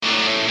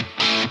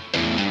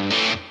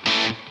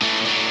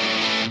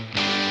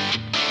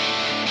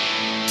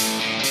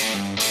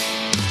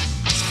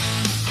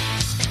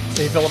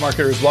fellow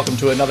marketers. Welcome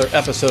to another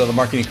episode of the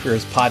Marketing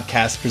Careers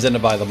Podcast presented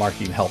by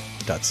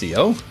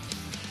themarketinghelp.co,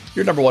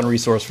 your number one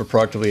resource for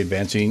proactively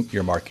advancing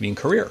your marketing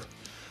career.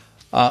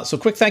 So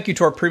quick thank you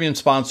to our premium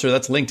sponsor,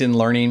 that's LinkedIn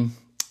Learning.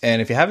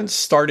 And if you haven't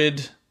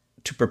started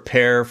to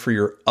prepare for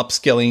your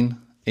upskilling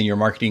in your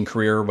marketing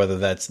career, whether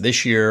that's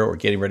this year or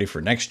getting ready for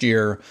next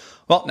year,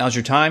 well, now's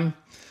your time.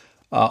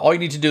 All you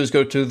need to do is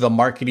go to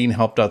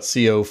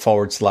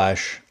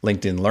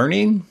themarketinghelp.co/LinkedIn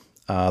Learning,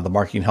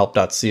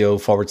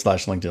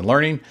 themarketinghelp.co/LinkedIn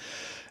Learning.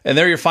 And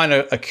there you'll find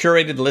a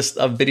curated list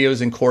of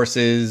videos and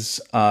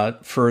courses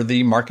for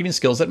the marketing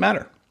skills that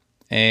matter.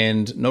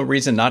 And no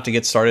reason not to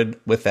get started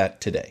with that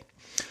today.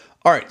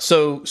 All right,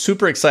 so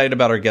super excited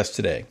about our guest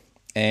today.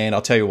 And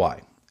I'll tell you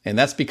why. And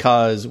that's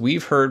because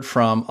we've heard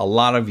from a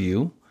lot of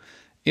you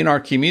in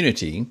our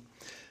community,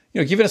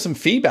 giving us some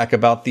feedback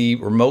about the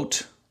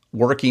remote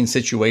working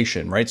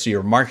situation, right? So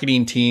your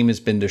marketing team has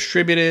been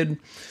distributed.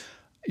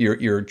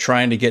 You're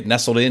trying to get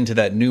nestled into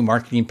that new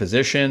marketing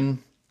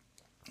position.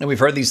 And we've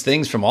heard these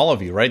things from all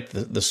of you, right?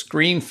 The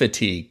screen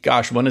fatigue.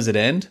 Gosh, when does it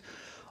end?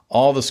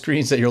 All the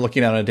screens that you're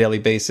looking at on a daily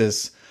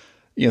basis.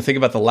 Think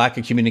about the lack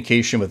of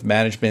communication with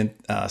management.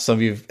 Some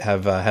of you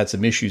have had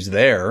some issues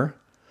there.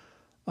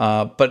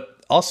 But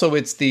also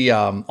it's the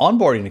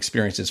onboarding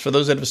experiences for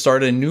those that have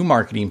started a new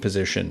marketing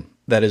position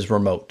that is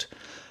remote.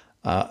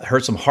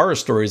 Heard some horror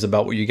stories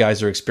about what you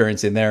guys are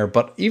experiencing there,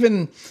 but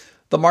even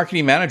the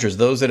marketing managers,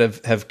 those that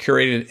have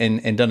curated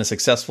and done a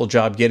successful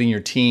job getting your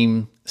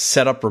team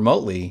set up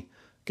remotely,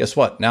 guess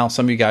what? Now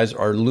some of you guys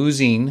are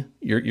losing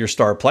your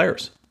star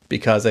players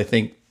because I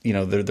think,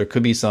 there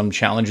could be some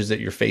challenges that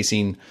you're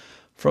facing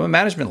from a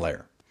management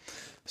layer.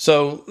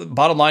 So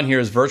bottom line here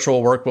is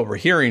virtual work, what we're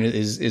hearing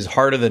is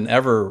harder than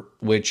ever,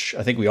 which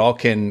I think we all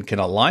can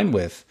align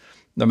with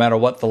no matter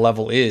what the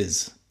level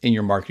is in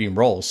your marketing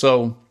role.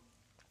 So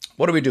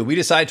what do? We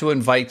decided to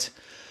invite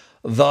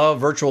the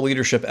virtual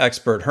leadership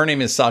expert. Her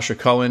name is Sacha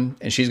Cohen,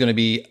 and she's going to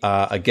be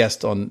a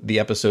guest on the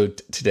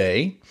episode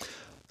today.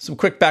 Some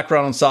quick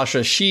background on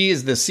Sacha. She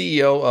is the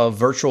CEO of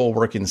Virtual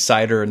Work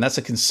Insider, and that's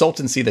a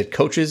consultancy that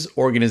coaches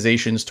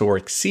organizations to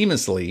work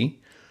seamlessly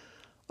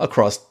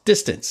across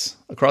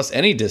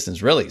any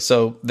distance, really.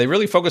 So they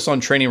really focus on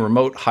training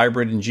remote,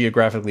 hybrid, and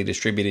geographically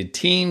distributed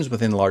teams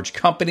within large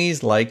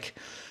companies like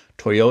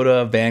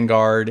Toyota,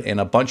 Vanguard,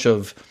 and a bunch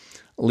of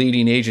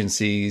leading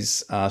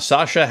agencies.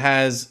 Sacha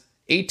has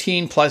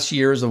 18 plus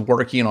years of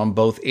working on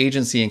both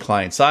agency and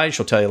client side.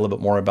 She'll tell you a little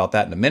bit more about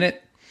that in a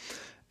minute.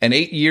 And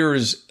 8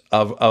 years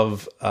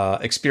of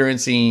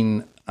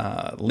experiencing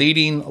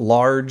leading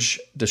large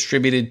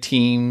distributed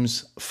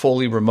teams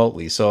fully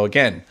remotely. So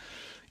again,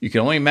 you can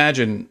only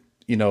imagine,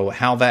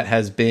 how that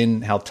has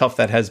been, how tough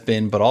that has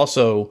been, but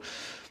also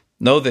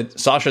know that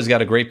Sacha's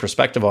got a great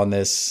perspective on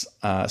this,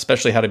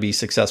 especially how to be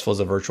successful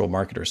as a virtual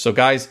marketer. So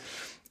guys,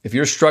 if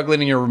you're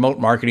struggling in your remote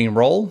marketing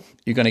role,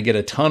 you're going to get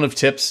a ton of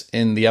tips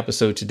in the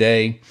episode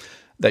today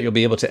that you'll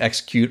be able to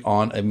execute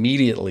on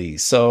immediately.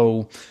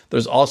 So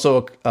there's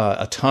also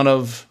a ton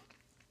of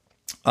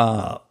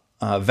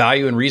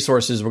value and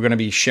resources we're going to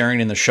be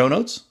sharing in the show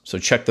notes. So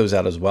check those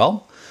out as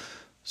well.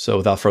 So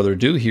without further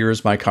ado,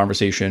 here's my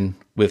conversation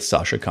with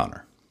Sacha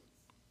Connor.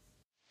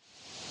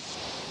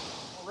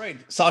 All right,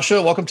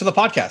 Sacha, welcome to the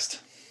podcast.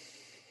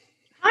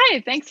 Hi,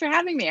 thanks for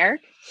having me,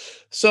 Eric.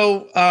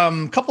 So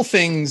a couple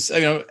things,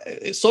 so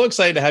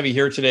excited to have you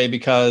here today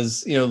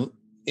because,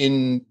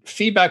 in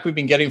feedback we've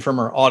been getting from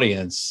our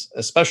audience,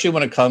 especially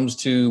when it comes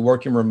to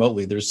working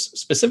remotely, there's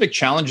specific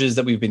challenges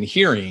that we've been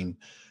hearing.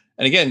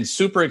 And again,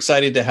 super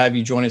excited to have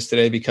you join us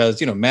today because,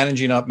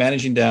 managing up,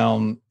 managing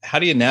down, how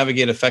do you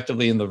navigate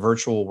effectively in the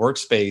virtual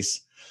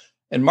workspace?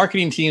 And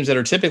marketing teams that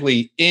are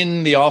typically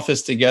in the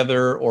office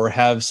together or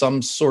have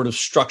some sort of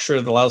structure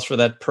that allows for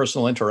that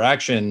personal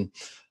interaction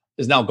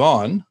is now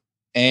gone.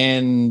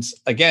 And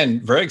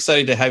again, very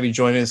excited to have you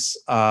join us,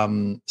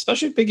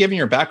 especially given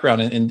your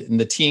background in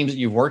the teams that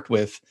you've worked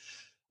with,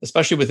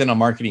 especially within a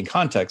marketing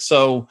context.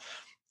 So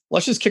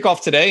let's just kick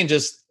off today and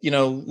just,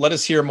 let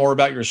us hear more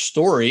about your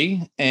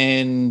story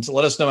and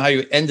let us know how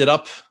you ended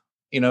up,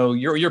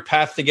 your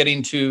path to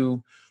getting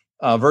to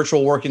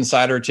Virtual Work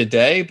Insider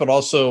today, but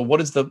also what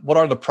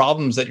are the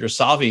problems that you're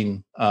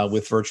solving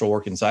with Virtual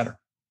Work Insider?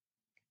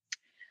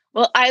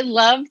 Well, I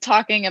love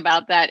talking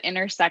about that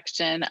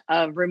intersection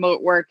of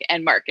remote work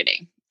and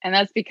marketing. And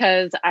that's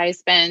because I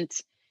spent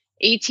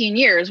 18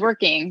 years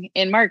working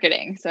in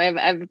marketing. So I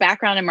have a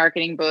background in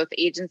marketing, both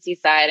agency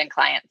side and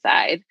client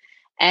side.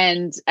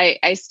 And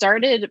I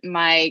started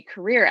my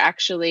career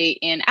actually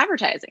in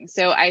advertising.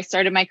 So I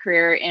started my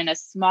career in a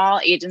small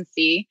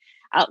agency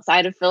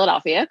outside of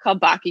Philadelphia called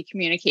Baki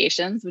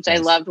Communications, which I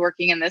loved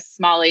working in this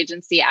small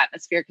agency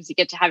atmosphere because you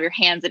get to have your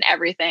hands in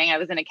everything. I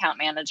was in account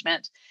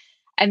management.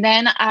 And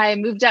then I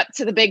moved up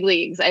to the big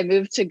leagues. I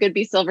moved to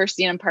Goodby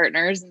Silverstein and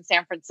Partners in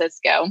San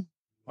Francisco.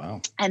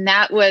 Wow. And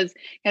that was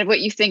kind of what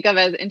you think of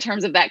as in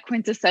terms of that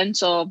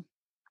quintessential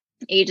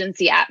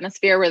agency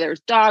atmosphere where there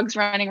was dogs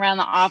running around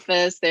the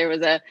office. There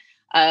was a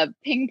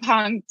ping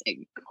pong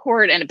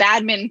court and a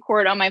badminton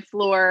court on my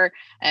floor.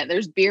 And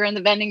there's beer in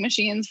the vending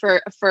machines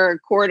for a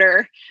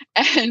quarter.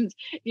 And,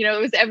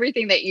 it was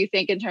everything that you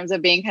think in terms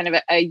of being kind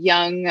of a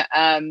young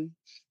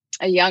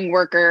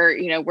worker,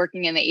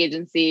 working in the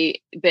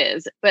agency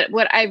biz. But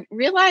what I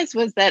realized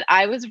was that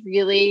I was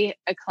really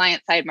a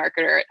client side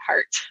marketer at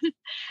heart.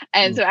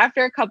 And so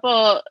after a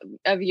couple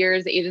of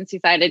years agency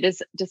side, I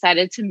just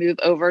decided to move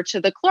over to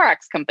the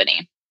Clorox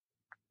company.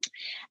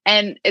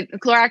 And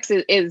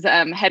Clorox is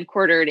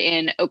headquartered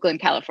in Oakland,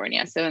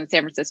 California, so in the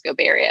San Francisco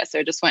Bay Area. So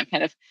I just went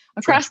kind of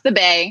across the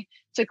bay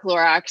to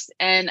Clorox,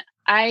 and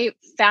I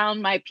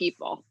found my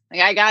people.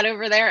 Like, I got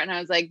over there and I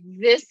was like,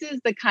 this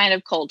is the kind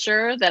of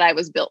culture that I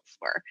was built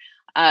for.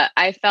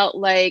 I felt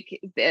like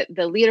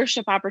the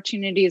leadership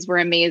opportunities were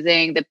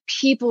amazing. The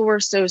people were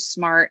so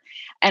smart.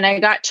 And I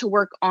got to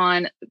work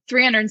on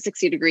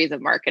 360 degrees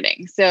of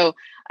marketing. So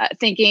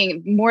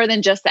thinking more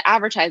than just the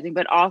advertising,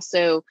 but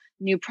also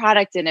new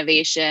product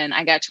innovation.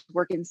 I got to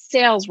work in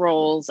sales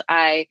roles.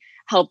 I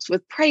helped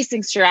with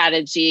pricing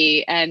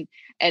strategy and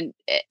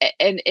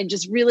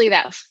just really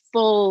that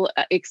full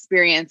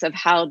experience of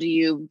how do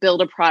you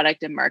build a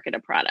product and market a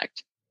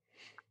product.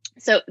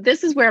 So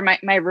this is where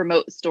my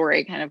remote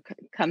story kind of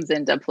comes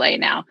into play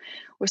now.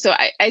 So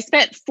I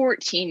spent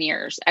 14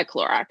 years at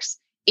Clorox,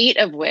 8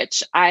 of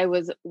which I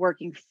was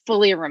working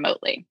fully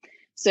remotely.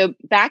 So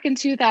back in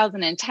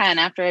 2010,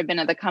 after I'd been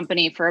at the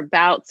company for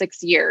about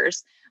 6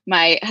 years,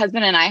 my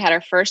husband and I had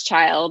our first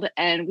child,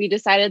 and we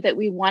decided that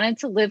we wanted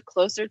to live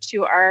closer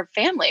to our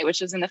family, which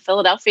was in the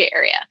Philadelphia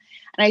area.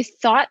 And I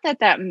thought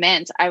that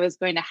meant I was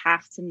going to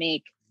have to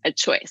make a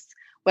choice,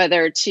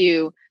 whether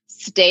to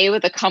stay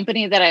with a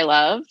company that I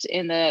loved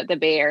in the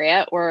Bay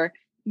Area or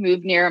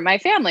move near my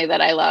family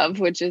that I love,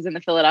 which is in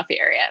the Philadelphia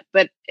area.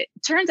 But it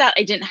turns out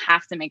I didn't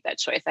have to make that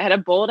choice. I had a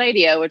bold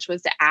idea, which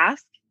was to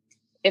ask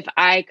if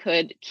I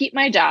could keep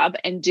my job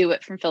and do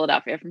it from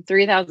Philadelphia, from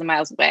 3,000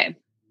 miles away.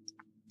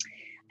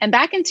 And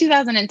back in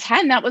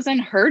 2010, that was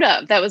unheard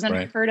of. That was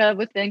unheard of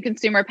within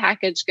consumer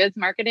packaged goods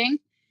marketing.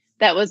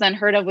 That was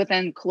unheard of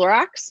within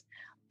Clorox.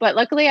 But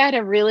luckily, I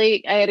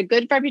had a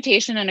good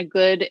reputation and a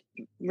good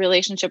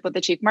relationship with the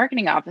chief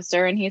marketing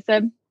officer. And he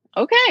said,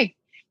 okay,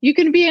 you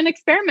can be an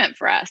experiment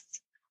for us.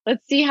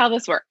 Let's see how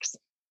this works.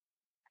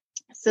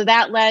 So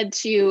that led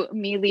to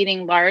me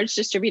leading large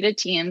distributed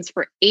teams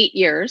for 8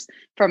 years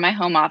from my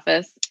home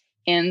office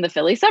in the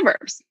Philly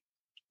suburbs.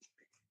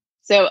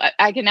 So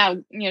I can now,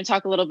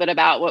 talk a little bit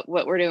about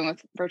what we're doing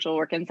with Virtual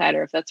Work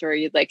Insider, if that's where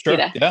you'd like me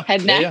to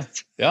head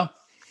next. Yeah.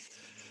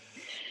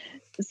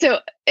 So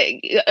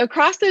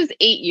across those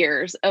 8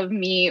 years of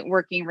me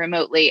working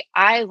remotely,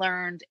 I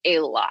learned a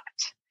lot.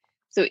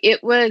 So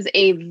it was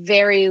a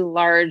very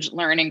large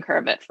learning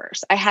curve at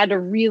first. I had to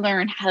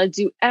relearn how to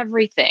do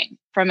everything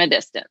from a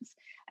distance.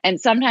 And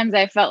sometimes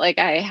I felt like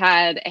I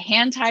had a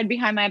hand tied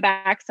behind my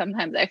back.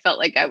 Sometimes I felt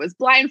like I was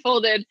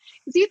blindfolded.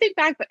 Because you think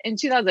back in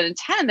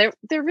 2010,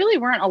 there really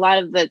weren't a lot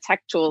of the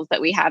tech tools that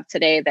we have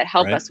today that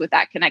help us with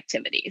that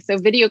connectivity. So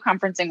video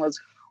conferencing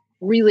was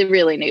really,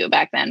 really new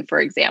back then, for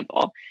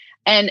example.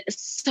 And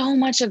so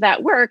much of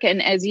that work,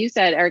 and as you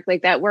said, Eric,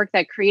 like that work,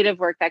 that creative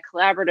work, that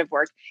collaborative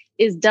work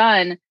is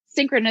done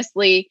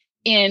synchronously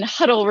in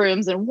huddle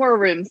rooms and war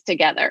rooms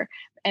together.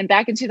 And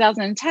back in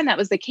 2010, that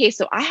was the case.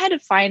 So I had to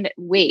find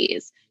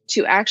ways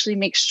to actually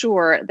make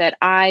sure that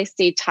I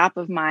stayed top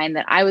of mind,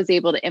 that I was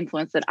able to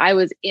influence, that I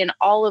was in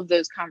all of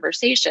those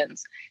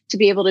conversations to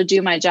be able to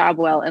do my job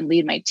well and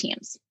lead my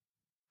teams.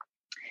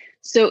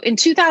 So in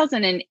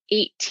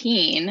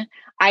 2018,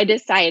 I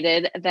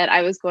decided that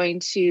I was going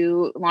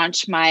to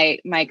launch my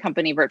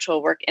company,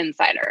 Virtual Work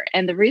Insider.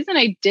 And the reason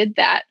I did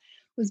that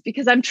was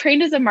because I'm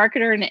trained as a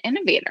marketer and an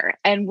innovator.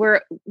 And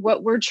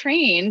what we're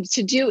trained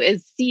to do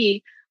is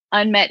see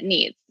unmet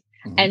needs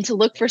and to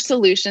look for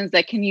solutions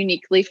that can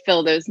uniquely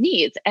fill those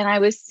needs. And I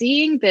was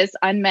seeing this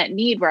unmet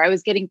need where I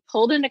was getting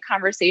pulled into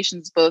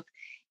conversations both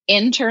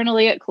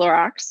internally at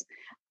Clorox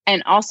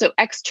and also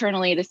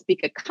externally to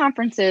speak at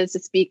conferences, to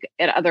speak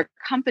at other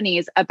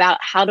companies about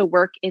how to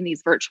work in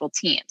these virtual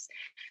teams.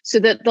 So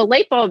the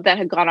light bulb that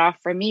had gone off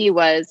for me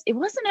was, it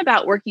wasn't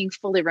about working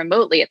fully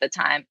remotely at the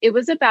time. It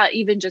was about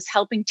even just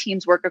helping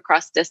teams work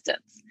across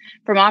distance,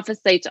 from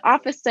office site to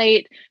office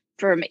site,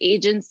 from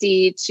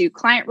agency to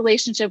client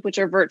relationship, which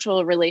are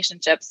virtual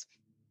relationships.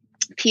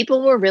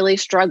 People were really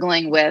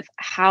struggling with,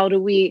 how do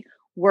we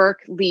work,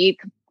 lead,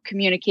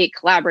 communicate,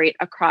 collaborate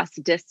across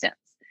distance?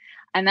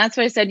 And that's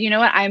why I said, you know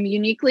what, I'm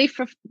uniquely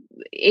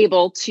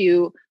able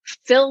to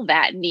fill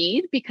that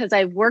need because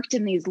I've worked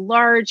in these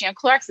large,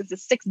 Clorox is a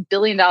 $6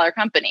 billion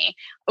company,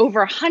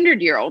 over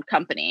 100-year-old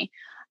company.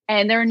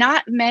 And there are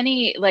not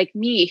many like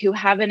me who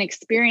have an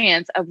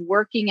experience of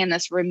working in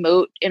this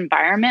remote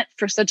environment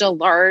for such a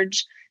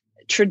large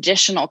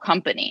traditional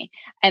company.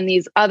 And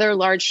these other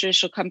large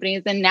traditional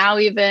companies, and now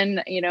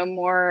even,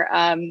 more,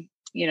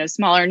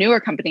 smaller, newer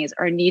companies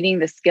are needing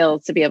the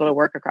skills to be able to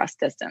work across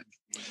distance.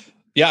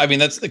 Yeah, I mean,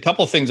 that's a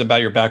couple of things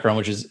about your background,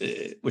 which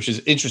is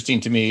interesting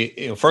to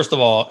me. First of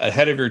all,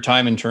 ahead of your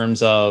time in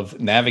terms of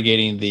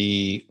navigating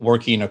the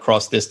working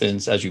across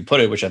distance, as you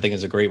put it, which I think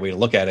is a great way to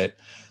look at it.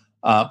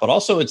 But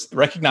also it's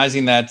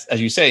recognizing that,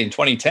 as you say, in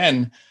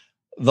 2010,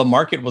 the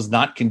market was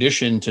not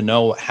conditioned to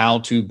know how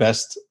to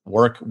best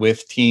work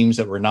with teams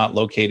that were not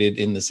located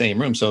in the same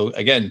room. So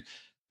again,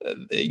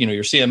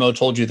 your CMO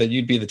told you that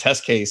you'd be the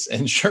test case,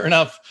 and sure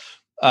enough,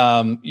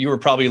 you were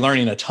probably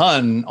learning a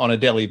ton on a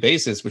daily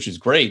basis, which is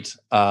great.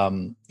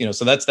 So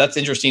that's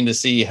interesting to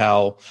see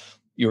how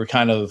you were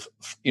kind of,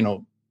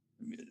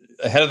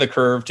 ahead of the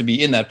curve to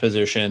be in that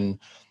position,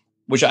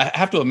 which I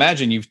have to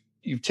imagine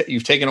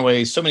you've taken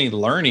away so many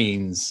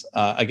learnings.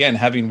 Again,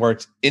 having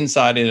worked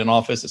inside in an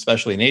office,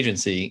 especially an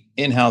agency,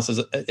 in-house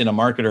in a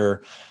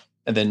marketer,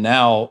 and then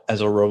now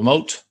as a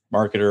remote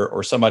marketer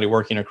or somebody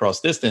working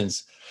across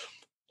distance,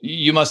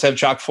 you must have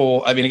chock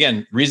full. I mean,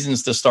 again,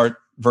 reasons to start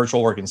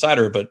Virtual Work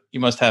Insider, but you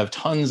must have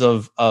tons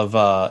of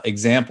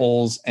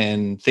examples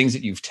and things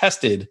that you've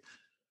tested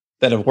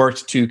that have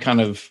worked to kind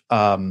of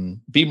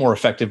be more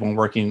effective when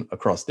working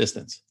across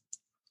distance.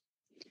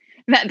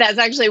 That's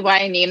actually why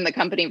I named the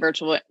company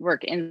Virtual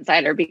Work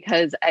Insider,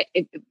 because I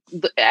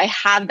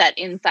have that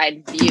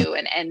inside view,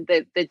 and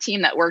the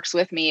team that works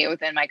with me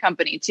within my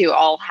company too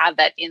all have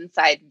that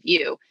inside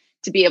view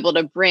to be able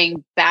to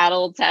bring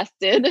battle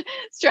tested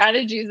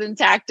strategies and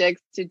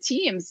tactics to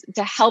teams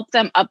to help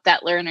them up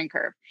that learning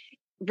curve.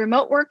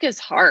 Remote work is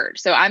hard.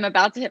 So I'm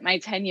about to hit my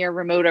 10-year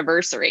remote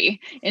anniversary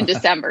in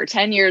December,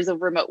 10 years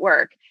of remote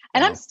work.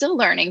 And I'm still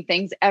learning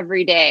things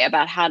every day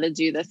about how to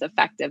do this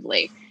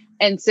effectively.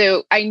 And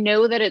so I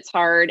know that it's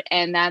hard,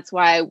 and that's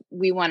why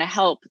we want to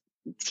help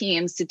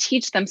teams to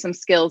teach them some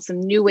skills, some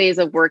new ways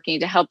of working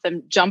to help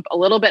them jump a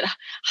little bit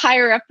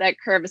higher up that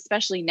curve,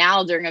 especially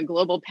now during a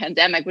global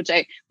pandemic, which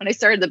when I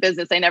started the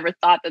business, I never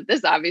thought that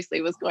this obviously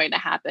was going to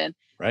happen.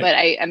 Right. But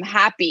I am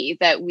happy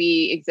that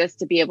we exist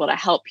to be able to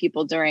help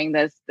people during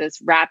this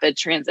rapid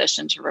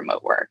transition to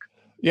remote work.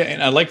 Yeah,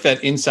 and I like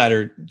that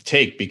insider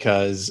take,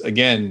 because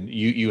again,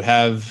 you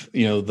have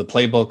the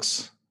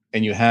playbooks,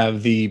 and you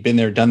have the been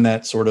there, done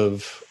that sort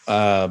of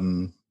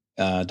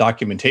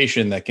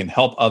documentation that can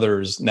help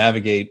others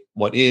navigate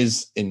what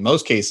is, in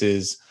most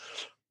cases,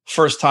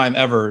 first time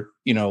ever,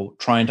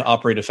 trying to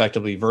operate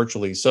effectively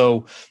virtually.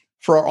 So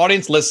for our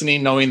audience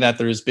listening, knowing that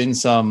there's been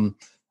some,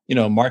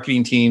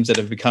 marketing teams that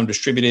have become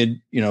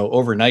distributed,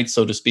 overnight,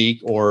 so to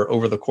speak, or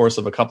over the course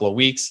of a couple of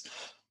weeks,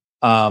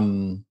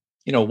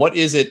 what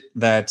is it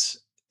that,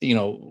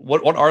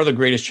 what are the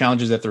greatest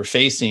challenges that they're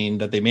facing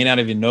that they may not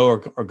even know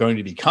are going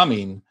to be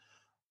coming?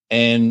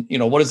 And,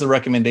 what is the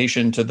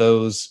recommendation to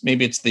those?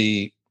 Maybe it's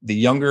the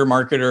younger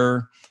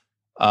marketer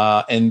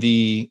and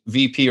the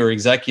VP or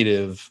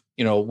executive.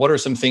 What are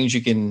some things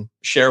you can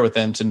share with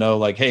them to know,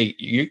 like, hey,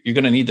 you're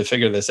going to need to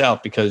figure this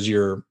out because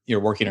you're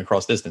working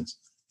across distance?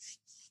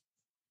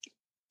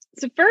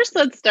 So first,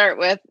 let's start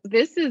with,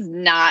 this is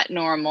not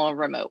normal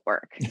remote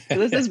work. So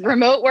this is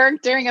remote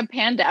work during a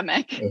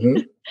pandemic.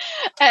 Mm-hmm.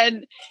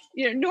 And,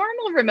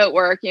 normal remote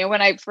work,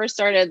 when I first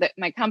started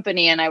my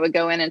company, and I would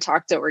go in and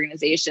talk to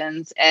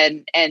organizations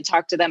and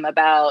talk to them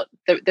about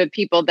the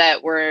people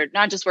that were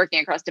not just working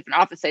across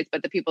different office sites,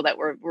 but the people that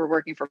were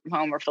working from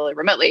home or fully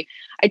remotely.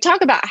 I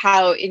talk about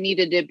how it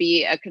needed to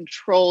be a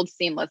controlled,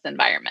 seamless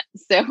environment.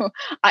 So,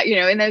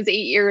 in those 8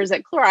 years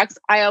at Clorox,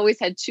 I always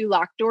had 2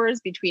 locked doors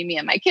between me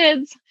and my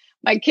kids.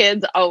 My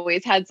kids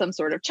always had some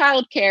sort of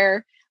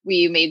childcare.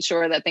 We made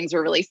sure that things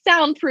were really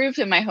soundproof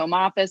in my home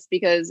office,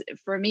 because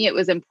for me, it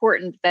was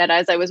important that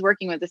as I was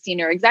working with the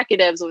senior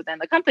executives within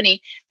the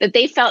company, that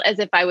they felt as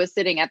if I was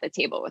sitting at the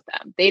table with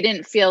them. They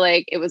didn't feel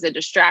like it was a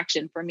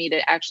distraction for me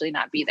to actually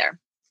not be there.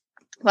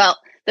 Well,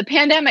 the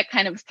pandemic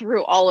kind of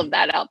threw all of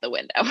that out the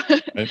window.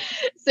 Right.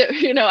 So,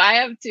 I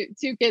have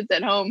two kids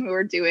at home who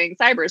are doing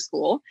cyber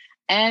school,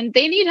 and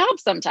they need help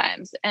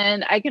sometimes.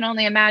 And I can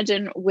only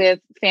imagine with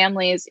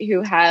families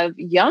who have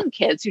young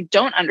kids who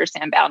don't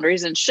understand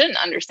boundaries and shouldn't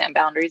understand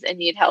boundaries and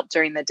need help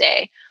during the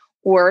day,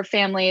 or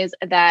families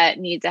that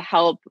need to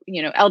help,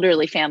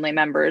 elderly family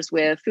members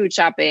with food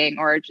shopping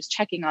or just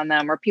checking on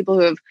them, or people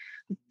who have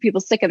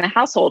people sick in the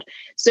household.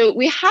 So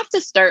we have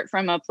to start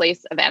from a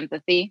place of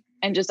empathy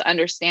and just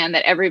understand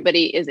that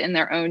everybody is in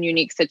their own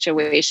unique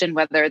situation,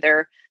 whether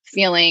they're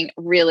feeling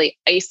really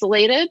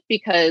isolated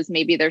because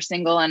maybe they're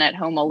single and at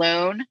home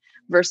alone,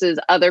 versus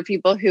other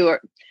people who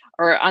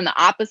are on the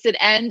opposite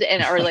end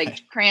and are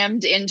like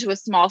crammed into a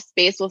small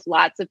space with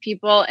lots of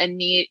people and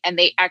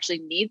they actually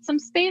need some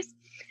space.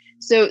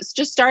 So it's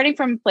just starting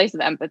from a place of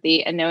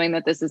empathy and knowing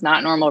that this is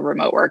not normal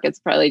remote work. It's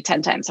probably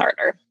 10 times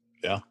harder.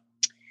 Yeah.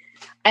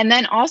 And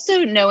then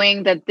also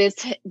knowing that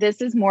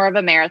this is more of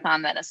a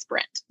marathon than a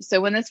sprint.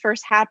 So when this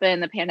first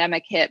happened, the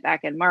pandemic hit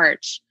back in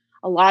March,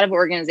 a lot of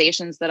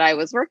organizations that I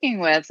was working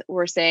with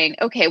were saying,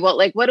 okay, well,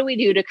 like, what do we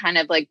do to kind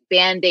of like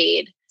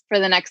Band-Aid for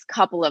the next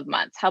couple of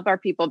months, help our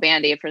people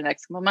Band-Aid for the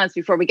next couple of months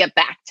before we get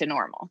back to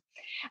normal?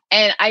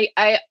 And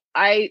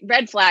I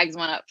red flags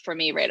went up for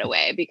me right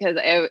away, because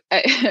I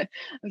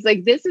was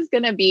like, this is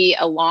going to be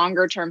a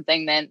longer term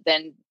thing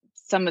than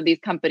some of these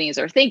companies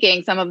are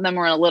thinking. Some of them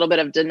were in a little bit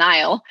of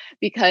denial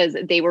because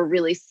they were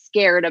really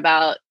scared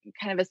about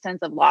kind of a sense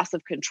of loss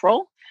of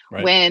control.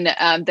 Right. When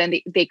then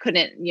they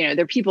couldn't,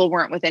 their people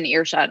weren't within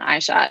earshot and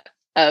eyeshot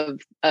of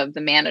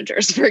the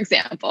managers, for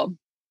example.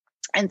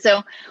 And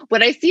so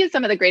what I see as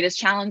some of the greatest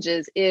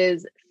challenges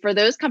is for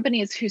those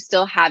companies who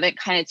still haven't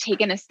kind of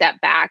taken a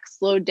step back,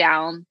 slowed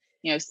down,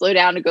 slow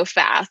down to go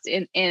fast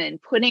in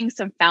putting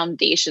some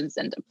foundations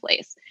into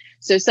place.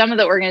 So some of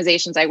the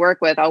organizations I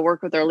work with, I'll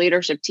work with their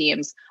leadership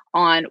teams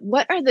on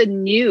what are the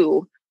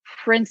new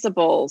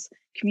principles,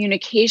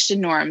 communication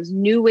norms,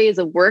 new ways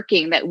of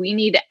working that we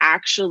need to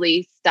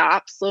actually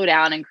stop, slow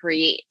down, and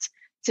create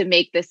to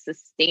make this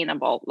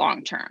sustainable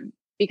long term.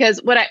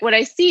 Because what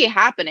I see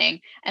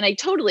happening, and I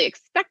totally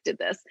expected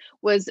this,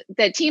 was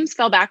that teams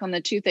fell back on the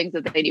two things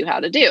that they knew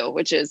how to do,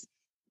 which is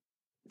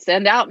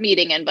send out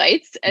meeting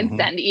invites and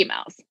send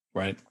emails.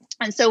 Right.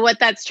 And so what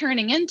that's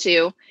turning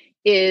into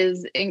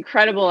is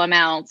incredible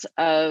amounts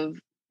of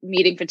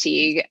meeting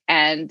fatigue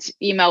and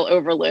email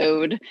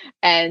overload,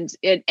 and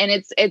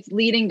it's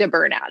leading to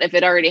burnout if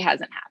it already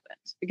hasn't happened.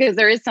 Because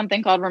there is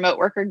something called remote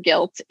worker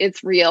guilt.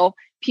 It's real.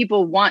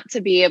 People want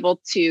to be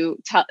able to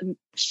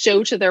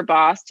show to their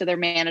boss, to their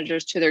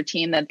managers, to their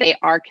team that they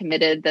are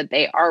committed, that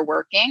they are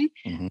working,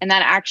 and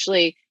that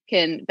actually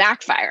can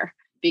backfire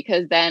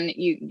because then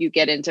you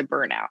get into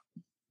burnout.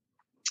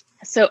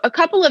 So a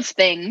couple of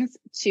things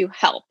to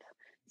help.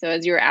 So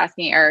as you were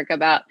asking, Eric,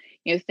 about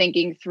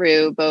thinking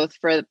through both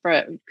for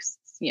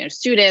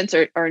students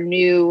or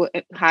new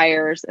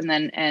hires, and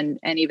then and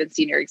even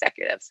senior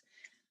executives.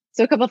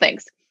 So a couple of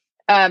things.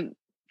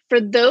 For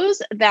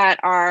those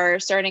that are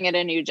starting at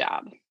a new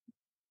job,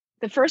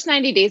 the first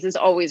 90 days is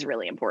always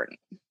really important.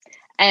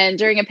 And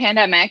during a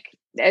pandemic,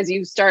 as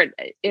you start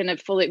in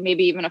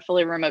maybe even a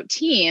fully remote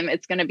team,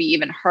 it's going to be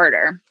even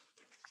harder.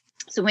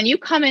 So when you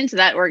come into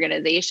that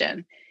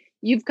organization,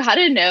 you've got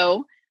to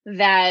know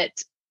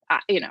that,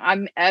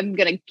 I'm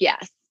going to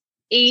guess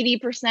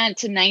 80%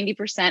 to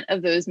 90%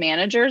 of those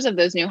managers, of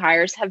those new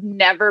hires, have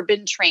never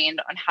been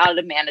trained on how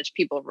to manage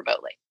people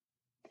remotely.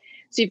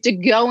 So you have to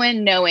go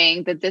in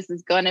knowing that this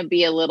is going to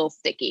be a little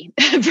sticky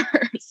at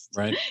first,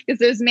 right? Because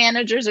those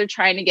managers are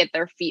trying to get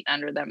their feet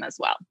under them as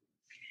well.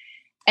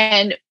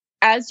 And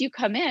as you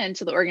come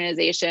into the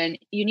organization,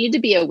 you need to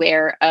be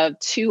aware of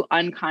two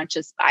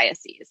unconscious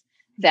biases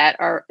that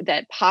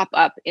pop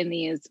up in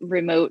these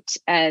remote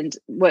and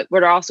what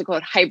are also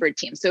called hybrid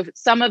teams. So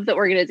some of the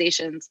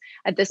organizations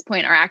at this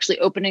point are actually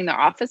opening their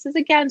offices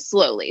again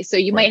slowly. So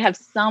you might have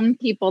some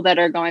people that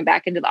are going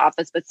back into the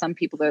office, but some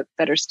people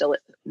that are still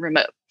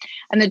remote.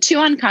 And the two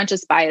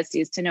unconscious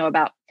biases to know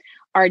about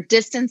are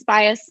distance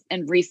bias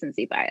and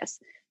recency bias.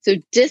 So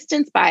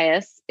distance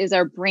bias is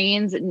our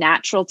brain's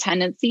natural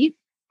tendency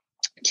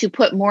to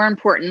put more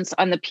importance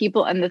on the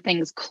people and the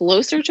things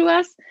closer to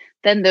us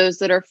than those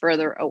that are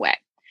further away.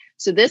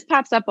 So this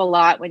pops up a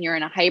lot when you're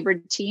in a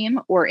hybrid team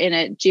or in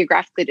a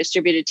geographically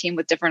distributed team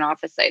with different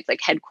office sites,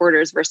 like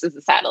headquarters versus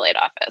a satellite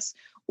office,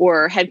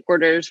 or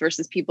headquarters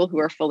versus people who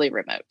are fully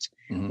remote,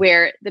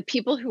 where the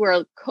people who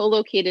are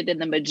co-located in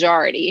the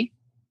majority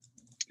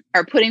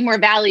are putting more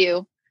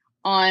value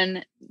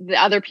on the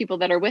other people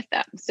that are with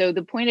them. So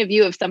the point of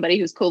view of somebody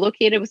who's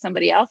co-located with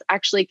somebody else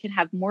actually can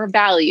have more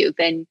value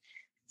than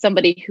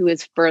somebody who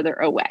is further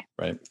away.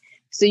 Right.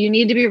 So you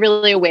need to be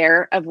really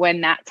aware of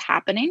when that's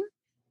happening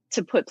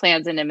to put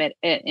plans in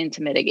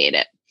to mitigate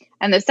it.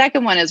 And the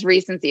second one is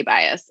recency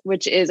bias,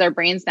 which is our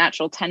brain's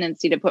natural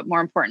tendency to put more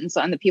importance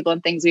on the people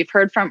and things we've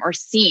heard from or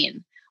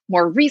seen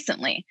more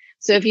recently.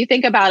 So if you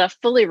think about a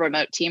fully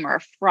remote team or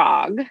a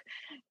frog,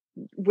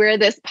 where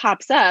this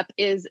pops up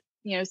is,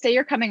 say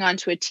you're coming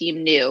onto a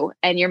team new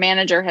and your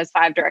manager has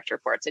 5 direct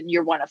reports and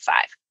you're one of 5.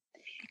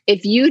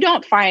 If you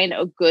don't find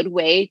a good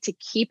way to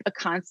keep a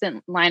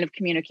constant line of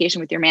communication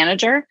with your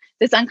manager,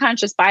 this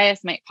unconscious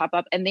bias might pop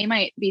up and they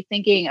might be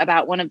thinking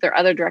about one of their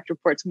other direct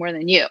reports more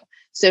than you.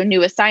 So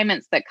new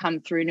assignments that come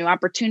through, new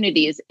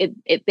opportunities,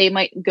 they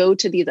might go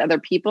to these other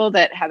people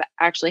that have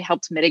actually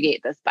helped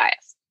mitigate this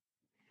bias.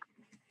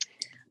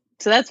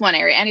 So that's one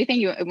area. Anything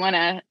you want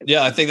to?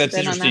 Yeah, I think that's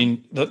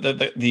interesting.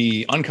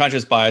 The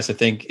unconscious bias, I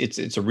think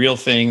it's a real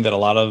thing that a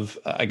lot of,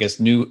 I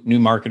guess, new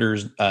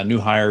marketers, new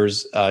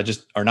hires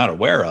just are not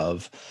aware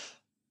of.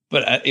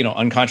 But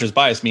unconscious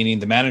bias meaning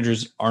the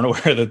managers aren't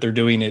aware that they're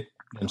doing it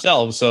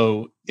themselves.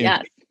 So,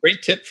 yes.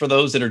 Great tip for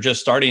those that are just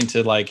starting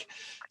to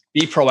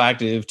be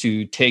proactive,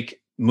 to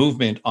take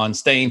movement on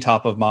staying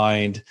top of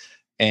mind,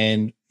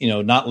 and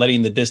not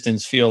letting the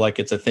distance feel like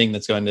it's a thing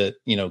that's going to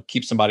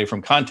keep somebody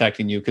from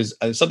contacting you. Because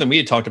something we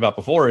had talked about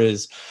before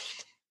is,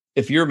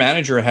 if your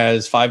manager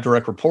has 5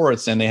 direct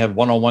reports and they have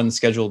one-on-ones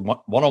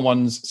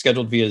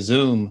scheduled via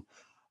Zoom,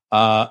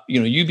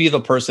 you be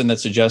the person that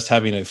suggests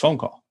having a phone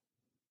call,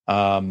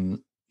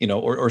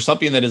 or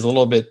something that is a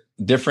little bit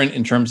different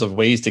in terms of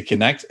ways to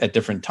connect at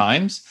different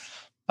times,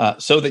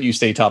 so that you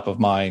stay top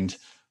of mind,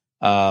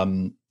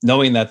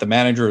 knowing that the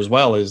manager as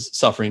well is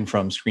suffering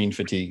from screen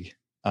fatigue.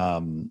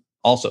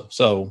 Also.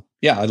 So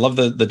yeah, I love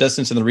the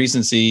distance and the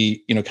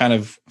recency, kind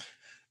of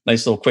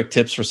nice little quick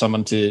tips for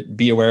someone to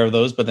be aware of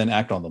those, but then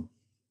act on them.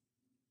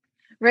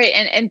 Right.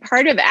 And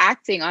part of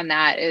acting on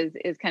that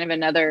is kind of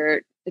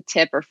another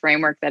tip or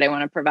framework that I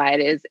want to provide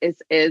is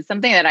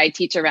something that I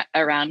teach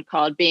around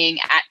called being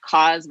at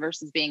cause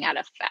versus being at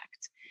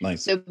effect.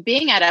 Nice. So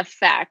being at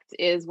effect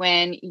is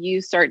when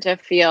you start to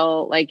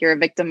feel like you're a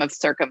victim of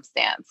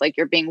circumstance, like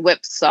you're being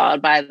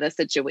whipsawed by the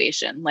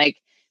situation. Like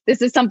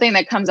this is something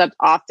that comes up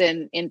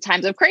often in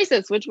times of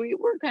crisis, which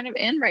we're kind of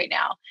in right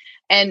now.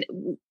 And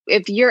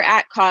if you're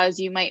at cause,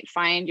 you might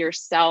find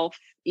yourself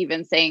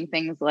even saying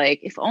things like,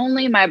 if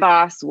only my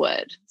boss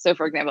would. So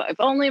for example, if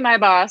only my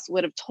boss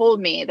would have told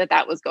me that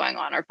that was going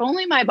on, or if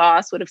only my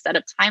boss would have set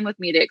up time with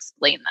me to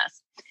explain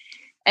this.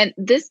 And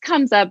this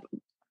comes up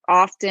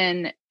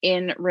often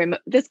in remote,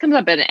 this comes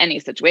up in any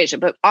situation,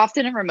 but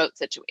often in remote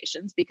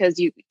situations, because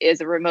you,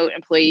 as a remote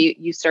employee,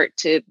 you start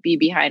to be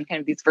behind kind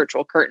of these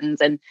virtual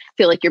curtains and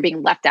feel like you're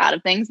being left out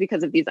of things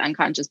because of these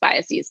unconscious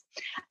biases.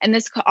 And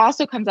this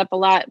also comes up a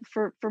lot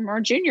for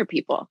more junior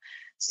people.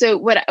 So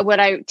what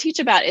I teach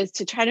about is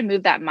to try to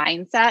move that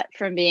mindset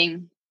from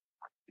being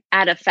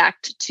at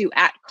effect to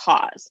at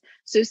cause.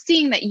 So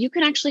seeing that you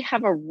can actually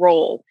have a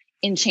role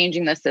in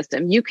changing the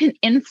system. You can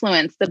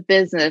influence the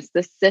business,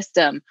 the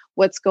system,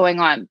 what's going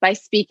on by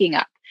speaking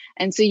up.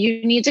 And so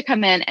you need to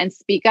come in and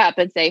speak up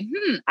and say,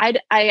 I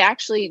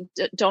actually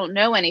don't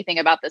know anything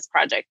about this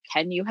project.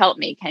 Can you help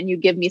me? Can you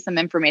give me some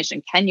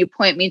information? Can you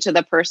point me to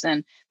the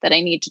person that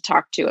I need to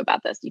talk to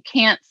about this? You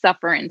can't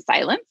suffer in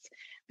silence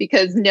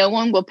because no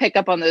one will pick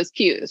up on those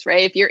cues,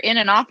 right? If you're in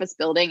an office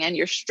building and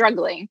you're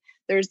struggling,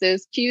 there's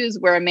those cues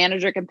where a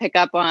manager can pick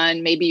up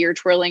on maybe you're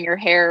twirling your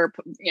hair,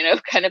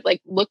 kind of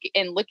like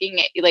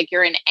looking at like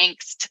you're in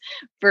angst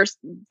first,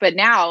 but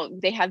now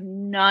they have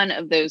none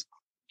of those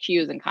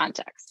cues and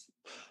context.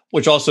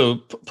 Which also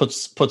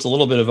puts a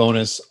little bit of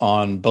onus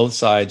on both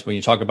sides when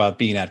you talk about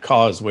being at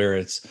cause, where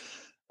it's,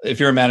 if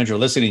you're a manager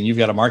listening, you've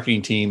got a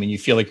marketing team and you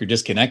feel like you're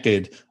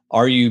disconnected.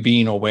 Are you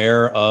being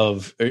aware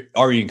of,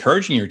 are you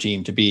encouraging your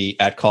team to be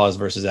at cause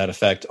versus at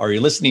effect? Are you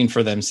listening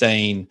for them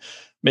saying,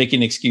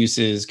 making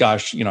excuses,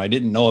 gosh, I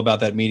didn't know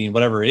about that meeting,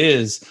 whatever it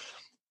is?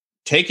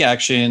 Take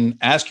action,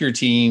 ask your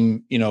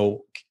team,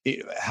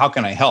 how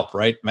can I help,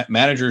 right?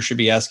 Managers should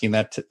be asking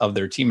that of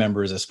their team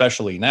members,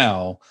 especially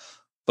now.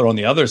 But on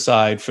the other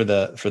side, for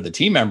the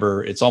team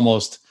member, it's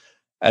almost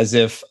as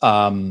if,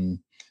 the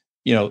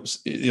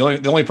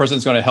only person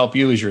that's going to help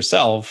you is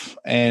yourself.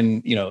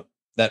 And,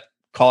 that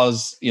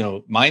cause,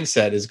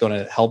 mindset is going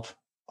to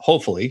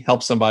hopefully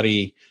help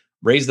somebody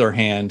raise their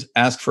hand,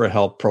 ask for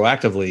help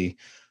proactively.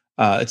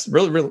 It's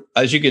really,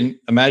 as you can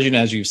imagine,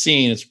 as you've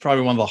seen, it's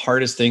probably one of the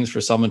hardest things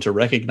for someone to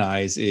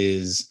recognize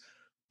is,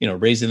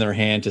 raising their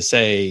hand to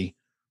say,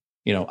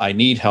 I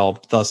need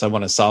help, thus I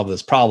want to solve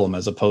this problem,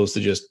 as opposed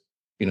to just,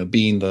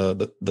 being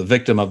the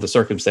victim of the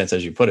circumstance,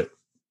 as you put it.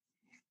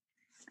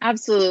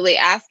 Absolutely.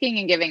 Asking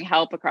and giving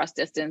help across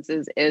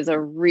distances is a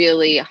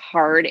really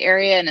hard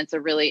area, and it's a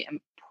really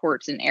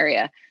important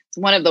area. It's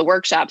one of the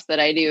workshops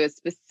that I do is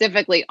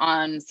specifically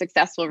on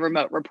successful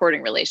remote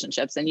reporting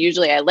relationships. And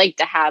usually I like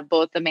to have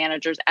both the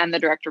managers and the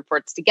direct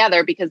reports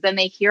together, because then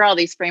they hear all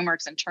these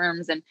frameworks and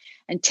terms and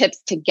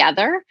tips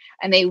together,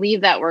 and they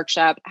leave that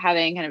workshop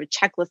having kind of a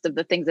checklist of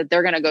the things that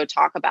they're going to go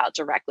talk about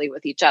directly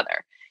with each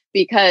other.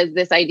 Because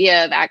this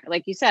idea of,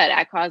 like you said,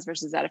 at cause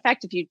versus at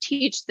effect, if you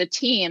teach the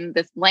team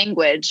this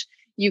language,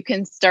 you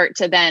can start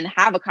to then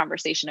have a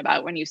conversation about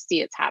it when you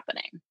see it's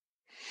happening.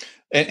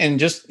 And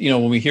just,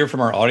 when we hear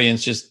from our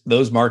audience, just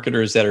those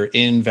marketers that are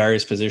in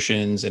various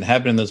positions and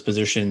have been in those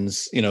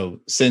positions,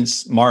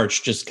 since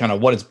March, just kind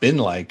of what it's been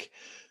like.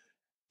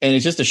 And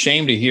it's just a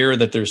shame to hear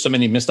that there's so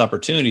many missed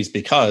opportunities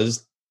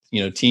because,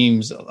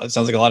 teams, it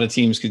sounds like a lot of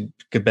teams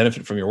could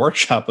benefit from your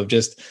workshop of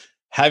just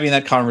having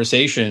that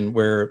conversation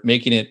where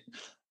making it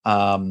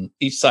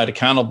each side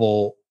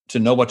accountable to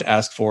know what to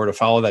ask for, to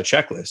follow that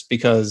checklist.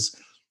 Because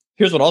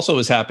here's what also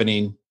is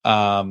happening,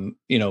 from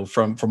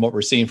what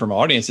we're seeing from our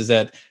audience is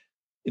that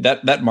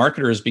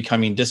marketer is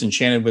becoming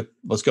disenchanted with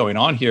what's going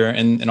on here,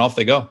 and off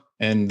they go.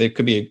 And there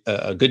could be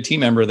a good team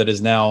member that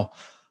is now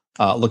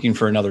looking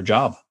for another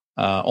job,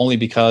 only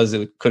because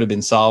it could have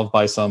been solved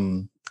by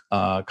some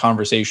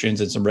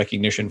conversations and some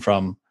recognition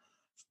from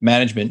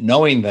management,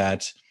 knowing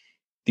that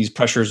these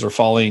pressures are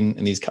falling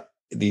and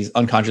these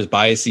unconscious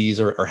biases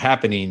are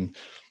happening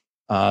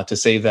to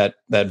save that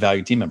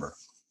valued team member,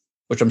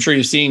 which I'm sure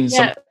you've seen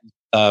some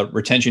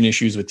retention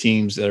issues with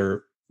teams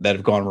that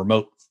have gone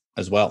remote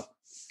as well.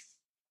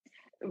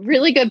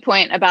 Really good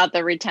point about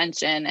the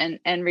retention,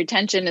 and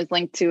retention is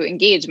linked to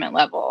engagement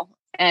level.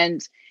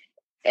 And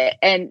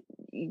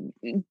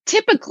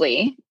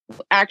typically,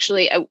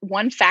 actually,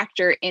 one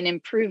factor in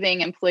improving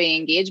employee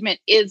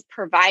engagement is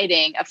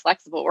providing a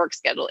flexible work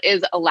schedule,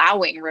 is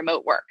allowing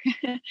remote work.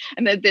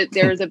 And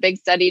there was a big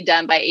study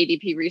done by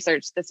ADP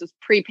Research, this was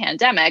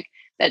pre-pandemic,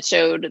 that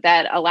showed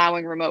that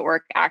allowing remote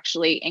work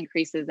actually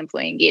increases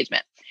employee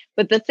engagement.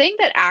 But the thing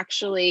that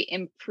actually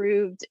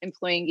improved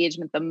employee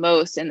engagement the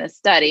most in this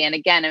study, and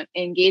again,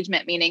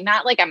 engagement meaning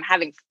not like I'm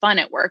having fun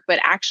at work, but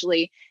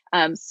actually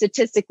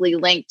statistically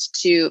linked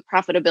to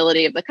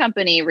profitability of the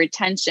company,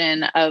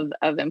 retention of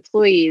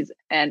employees,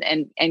 and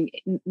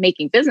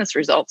making business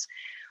results,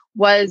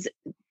 was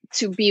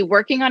to be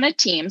working on a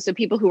team. So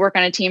people who work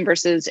on a team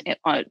versus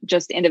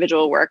just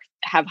individual work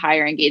have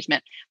higher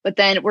engagement. But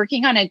then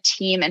working on a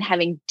team and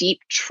having deep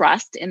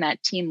trust in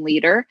that team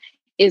leader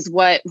is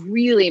what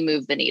really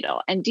moved the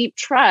needle. And deep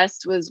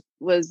trust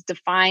was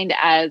defined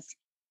as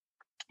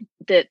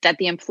that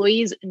the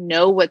employees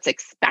know what's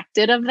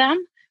expected of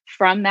them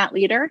from that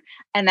leader,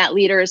 and that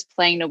leader is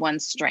playing to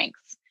one's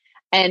strengths.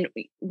 And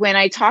when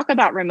I talk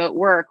about remote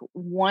work,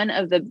 one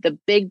of the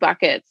big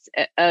buckets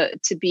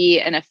to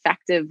be an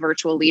effective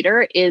virtual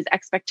leader is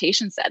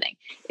expectation setting.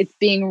 It's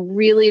being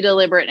really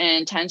deliberate and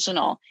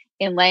intentional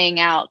in laying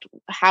out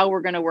how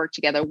we're going to work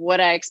together, what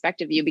I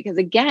expect of you. Because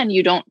again,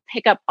 you don't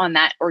pick up on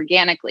that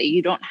organically.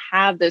 You don't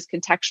have those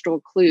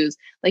contextual clues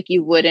like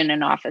you would in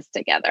an office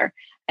together.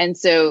 And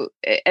so,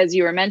 as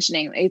you were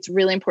mentioning, it's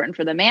really important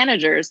for the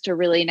managers to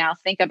really now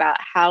think about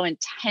how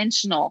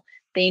intentional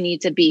they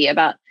need to be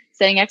about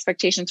setting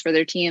expectations for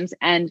their teams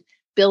and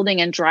building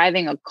and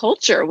driving a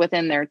culture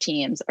within their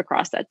teams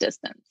across that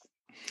distance.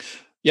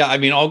 Yeah, I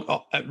mean,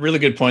 all really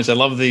good points. I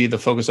love the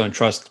focus on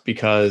trust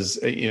because,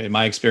 in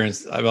my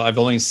experience, I've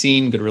only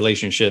seen good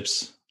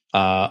relationships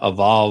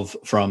evolve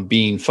from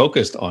being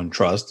focused on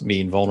trust,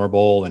 being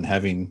vulnerable, and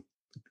having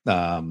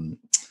the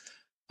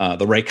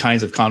right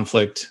kinds of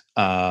conflict,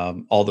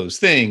 all those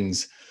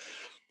things.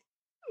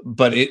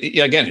 But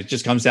again, it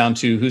just comes down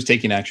to who's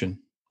taking action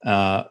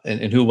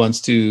and who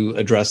wants to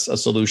address a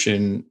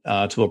solution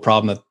to a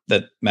problem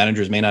that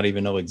managers may not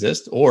even know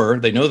exists, or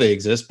they know they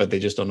exist, but they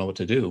just don't know what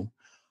to do.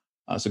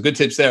 So good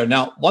tips there.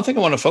 Now, one thing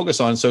I want to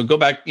focus on, so go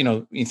back,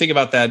 you think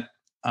about that,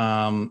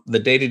 the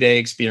day-to-day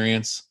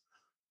experience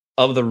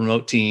of the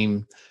remote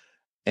team,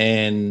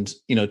 and,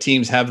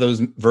 teams have those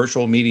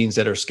virtual meetings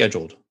that are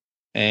scheduled.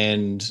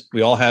 And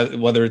we all have,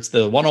 whether it's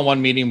the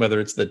one-on-one meeting, whether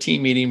it's the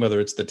team meeting,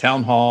 whether it's the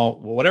town hall,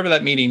 whatever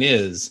that meeting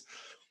is,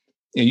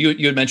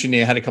 you had mentioned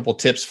you had a couple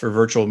tips for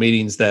virtual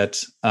meetings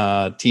that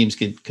teams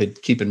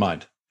could keep in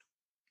mind.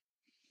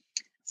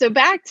 So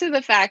back to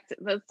the fact,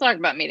 let's talk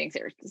about meetings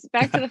here.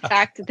 Back to the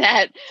fact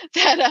that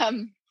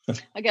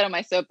I'll get on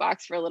my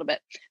soapbox for a little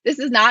bit. This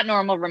is not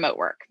normal remote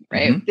work,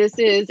 right? Mm-hmm. This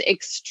is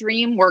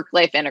extreme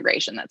work-life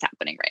integration that's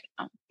happening right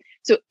now.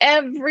 So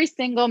every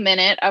single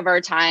minute of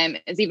our time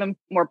is even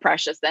more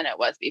precious than it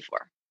was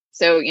before.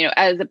 So,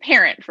 as a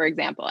parent, for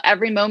example,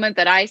 every moment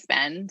that I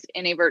spend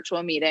in a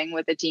virtual meeting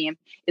with a team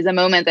is a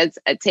moment that's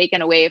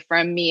taken away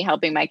from me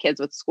helping my kids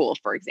with school,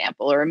 for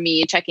example, or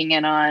me checking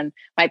in on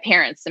my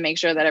parents to make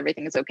sure that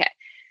everything is okay.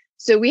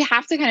 So we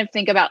have to kind of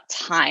think about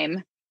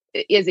time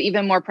is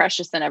even more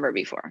precious than ever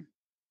before.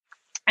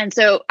 And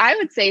so I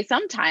would say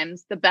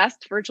sometimes the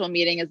best virtual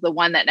meeting is the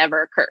one that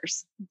never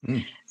occurs.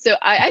 Mm. So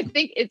I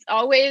think it's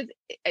always,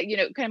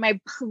 kind of my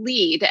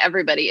plea to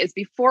everybody is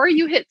before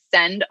you hit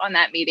send on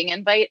that meeting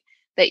invite,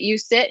 that you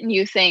sit and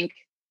you think,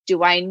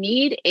 do I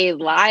need a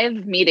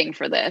live meeting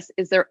for this?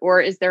 Is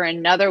there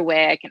another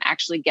way I can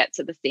actually get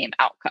to the same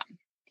outcome?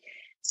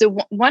 So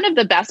one of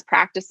the best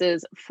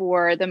practices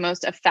for the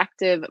most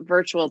effective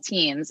virtual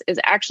teams is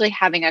actually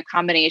having a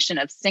combination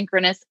of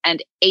synchronous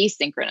and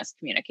asynchronous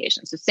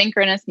communication. So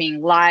synchronous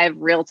meaning live,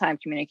 real-time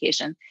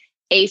communication.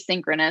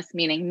 Asynchronous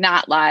meaning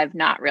not live,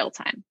 not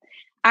real-time.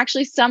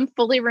 Actually, some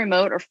fully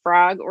remote or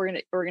frog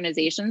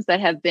organizations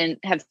that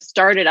have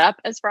started up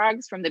as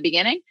frogs from the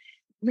beginning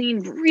lean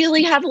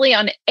really heavily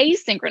on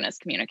asynchronous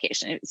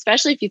communication,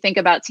 especially if you think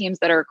about teams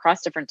that are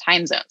across different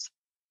time zones.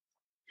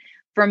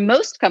 For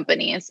most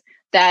companies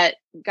that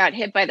got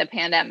hit by the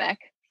pandemic,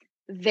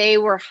 they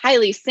were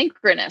highly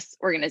synchronous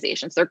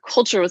organizations. Their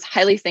culture was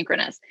highly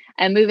synchronous.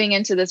 And moving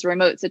into this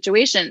remote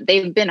situation,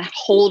 they've been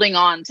holding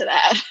on to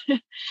that. Right.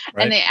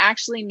 And they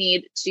actually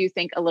need to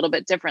think a little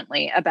bit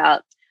differently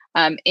about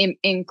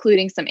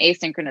including some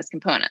asynchronous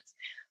components.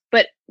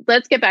 But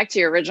let's get back to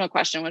your original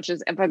question, which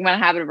is, if I'm going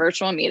to have a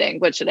virtual meeting,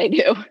 what should I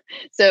do?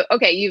 So,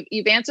 okay,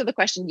 you've answered the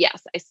question.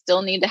 Yes, I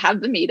still need to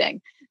have the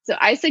meeting. So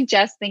I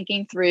suggest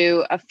thinking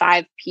through a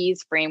 5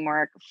 Ps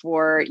framework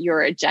for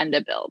your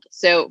agenda build.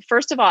 So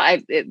first of all,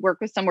 I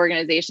work with some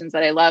organizations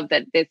that I love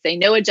that they say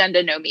no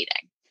agenda, no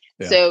meeting.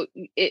 Yeah. So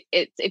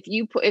it's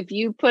if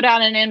you put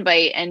out an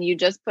invite and you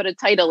just put a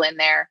title in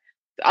there,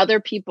 other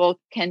people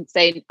can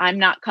say, I'm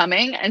not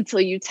coming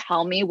until you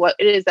tell me what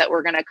it is that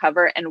we're going to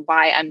cover and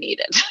why I'm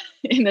needed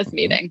in this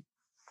meeting.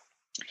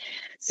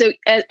 So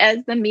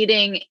as the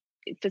meeting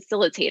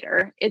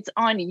facilitator, it's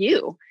on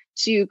you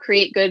to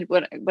create good,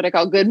 what I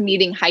call good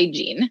meeting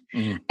hygiene.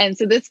 Mm-hmm. And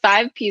so this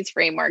 5 Ps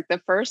framework,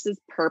 the first is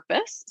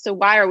purpose. So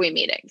why are we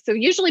meeting? So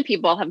usually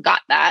people have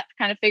got that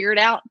kind of figured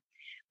out.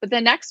 But the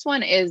next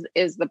one is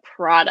the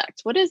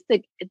product. What is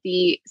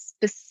the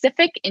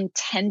specific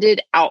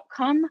intended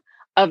outcome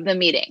of the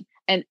meeting?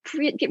 And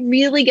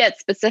really get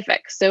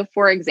specific. So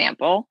for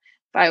example,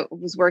 if I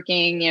was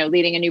working,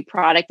 leading a new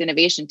product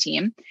innovation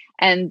team,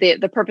 and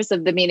the purpose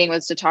of the meeting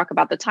was to talk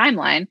about the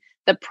timeline,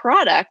 the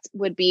product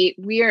would be,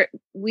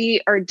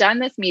 we are done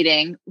this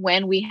meeting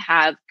when we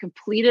have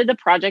completed a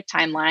project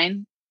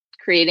timeline,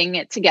 creating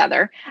it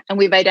together, and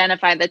we've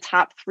identified the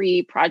top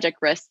 3 project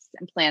risks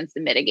and plans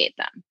to mitigate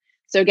them.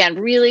 So again,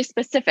 really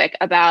specific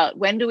about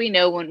when do we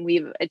know when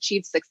we've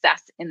achieved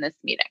success in this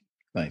meeting.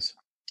 Nice.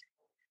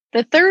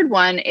 The third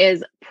one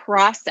is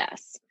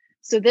process.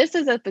 So this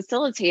is a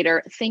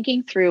facilitator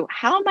thinking through,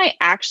 how am I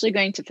actually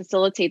going to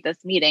facilitate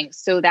this meeting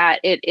so that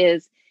it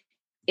is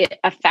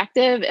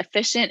effective,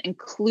 efficient,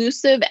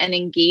 inclusive, and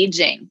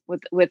engaging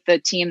with the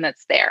team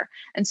that's there.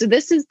 And so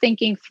this is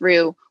thinking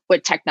through,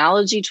 what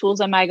technology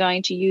tools am I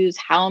going to use?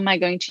 How am I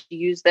going to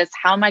use this?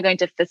 How am I going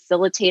to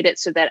facilitate it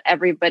so that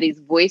everybody's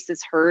voice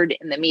is heard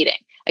in the meeting?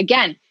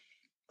 Again,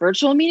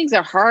 virtual meetings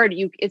are hard.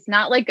 It's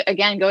not like,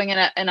 again, going in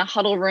a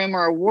huddle room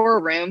or a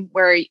war room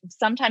where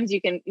sometimes you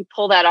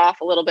pull that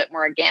off a little bit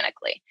more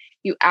organically.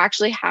 You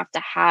actually have to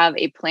have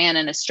a plan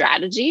and a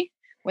strategy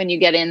when you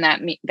get in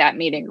that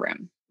meeting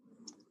room.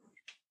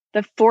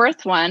 The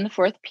fourth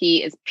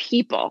P is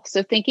people.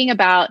 So thinking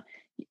about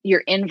your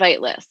invite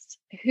list.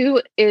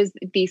 Who is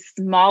the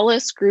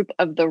smallest group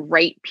of the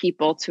right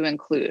people to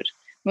include?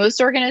 Most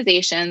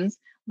organizations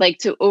like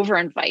to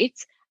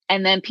over-invite,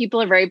 and then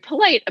people are very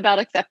polite about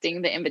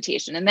accepting the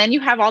invitation. And then you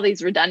have all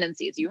these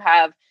redundancies. You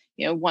have,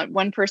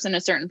 one person,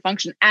 a certain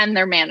function, and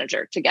their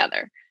manager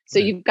together. So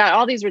right. You've got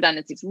all these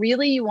redundancies.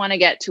 Really, you want to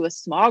get to a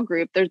small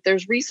group.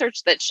 There's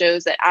research that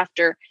shows that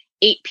after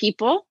 8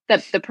 people,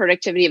 that the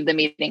productivity of the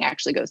meeting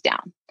actually goes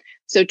down.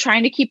 So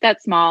trying to keep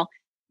that small.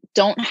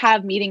 Don't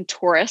have meeting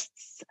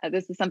tourists.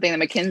 This is something that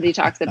McKinsey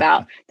talks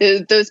about.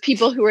 Those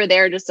people who are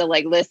there just to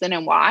listen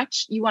and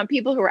watch. You want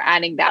people who are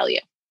adding value.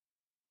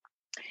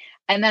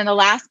 And then the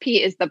last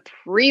P is the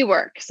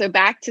pre-work. So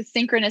back to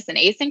synchronous and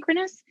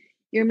asynchronous.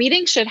 Your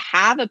meeting should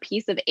have a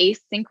piece of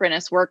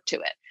asynchronous work to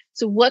it.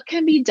 So what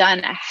can be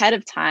done ahead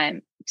of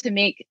time to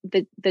make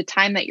the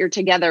time that you're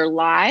together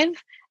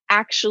live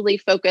actually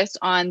focused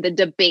on the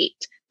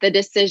debate, the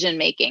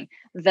decision-making,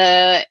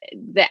 the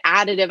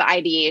additive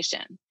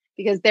ideation?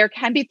 Because there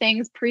can be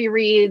things,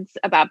 pre-reads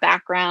about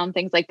background,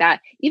 things like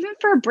that. Even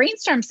for a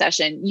brainstorm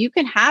session, you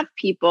can have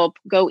people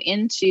go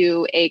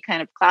into a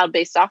kind of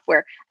cloud-based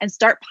software and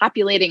start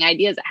populating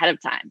ideas ahead of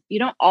time. You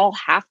don't all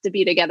have to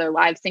be together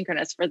live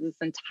synchronous for this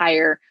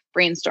entire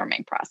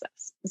brainstorming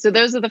process. So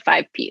those are the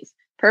 5 Ps: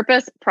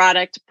 purpose,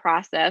 product,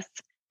 process,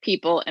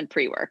 people, and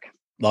pre-work.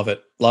 Love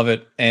it. Love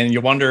it. And you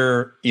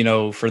wonder,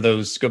 for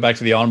those, go back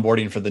to the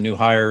onboarding for the new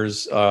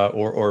hires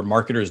or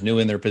marketers new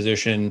in their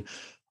position,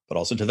 but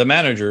also to the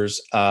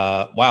managers.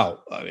 Wow,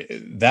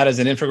 that is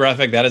an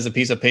infographic. That is a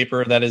piece of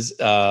paper. That is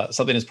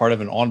something as part of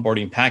an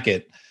onboarding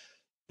packet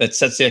that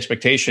sets the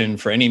expectation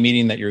for any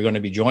meeting that you're going to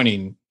be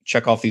joining.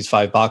 Check off these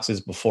 5 boxes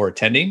before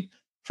attending.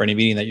 For any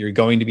meeting that you're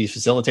going to be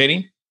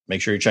facilitating,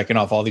 make sure you're checking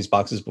off all these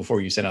boxes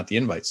before you send out the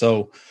invite.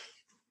 So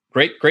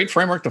great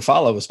framework to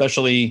follow,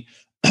 especially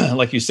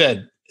like you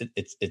said,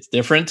 it's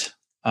different.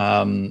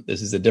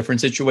 This is a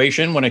different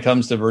situation when it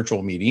comes to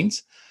virtual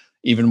meetings.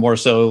 Even more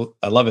so,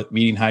 I love it.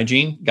 Meeting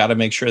hygiene, got to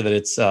make sure that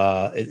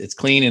it's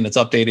clean and it's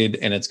updated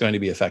and it's going to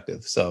be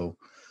effective. So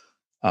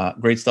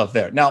great stuff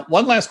there. Now,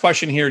 one last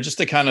question here, just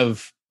to kind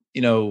of,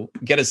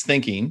 get us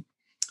thinking,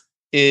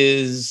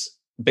 is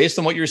based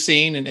on what you're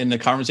seeing and the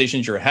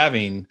conversations you're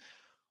having,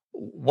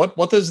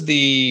 what does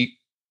the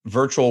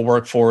virtual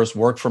workforce,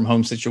 work from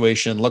home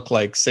situation look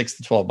like 6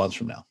 to 12 months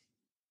from now?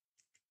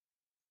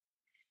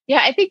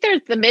 Yeah, I think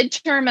there's the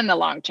midterm and the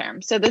long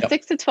term. So the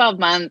 6 to 12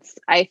 months,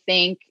 I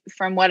think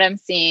from what I'm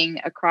seeing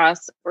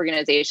across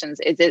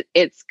organizations is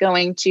it's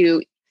going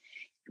to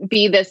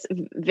be this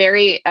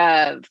very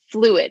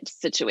fluid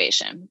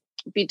situation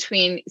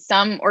between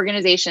some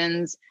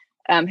organizations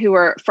who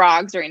are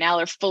frogs right now,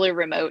 are fully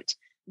remote,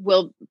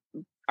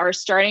 are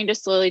starting to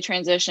slowly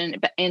transition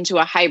into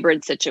a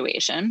hybrid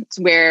situation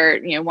where,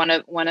 one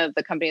of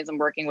the companies I'm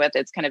working with,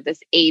 it's kind of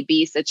this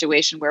A-B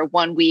situation where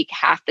 1 week,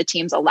 half the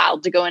team's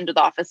allowed to go into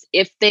the office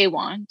if they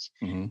want.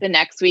 Mm-hmm. The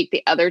next week,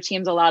 the other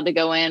team's allowed to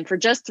go in for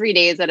just 3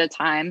 days at a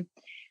time.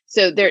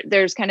 So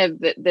there's kind of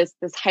this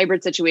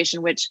hybrid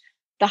situation, which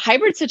the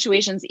hybrid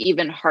situation is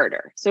even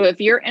harder. So if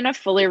you're in a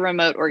fully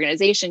remote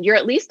organization, you're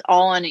at least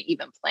all on an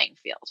even playing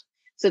field.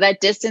 So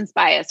that distance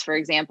bias, for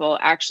example,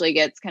 actually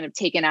gets kind of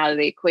taken out of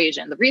the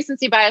equation. The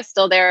recency bias is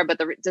still there, but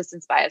the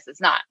distance bias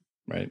is not.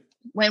 Right.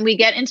 When we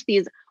get into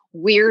these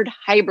weird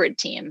hybrid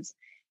teams,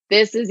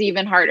 this is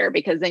even harder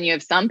because then you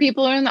have some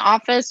people who are in the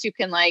office who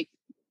can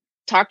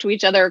talk to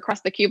each other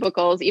across the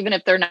cubicles, even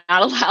if they're not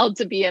allowed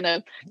to be in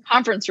a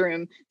conference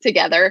room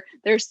together.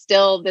 There's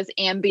still this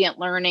ambient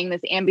learning,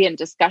 this ambient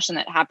discussion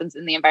that happens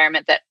in the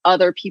environment that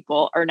other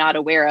people are not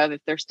aware of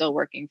if they're still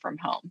working from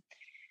home.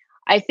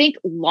 I think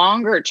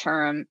longer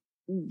term,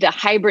 the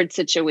hybrid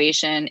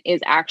situation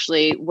is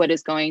actually what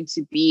is going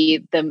to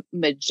be the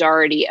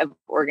majority of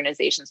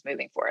organizations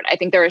moving forward. I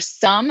think there are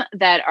some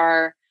that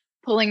are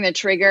pulling the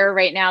trigger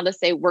right now to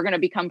say, we're going to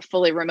become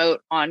fully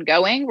remote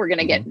ongoing. We're going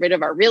to get rid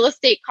of our real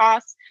estate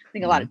costs. I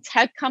think a lot of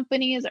tech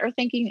companies are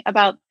thinking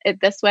about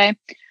it this way.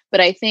 But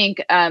I think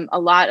a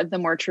lot of the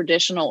more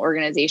traditional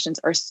organizations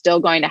are still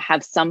going to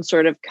have some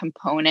sort of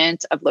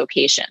component of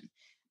location.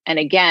 And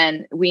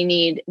again, we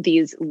need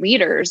these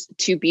leaders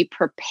to be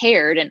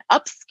prepared and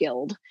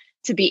upskilled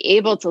to be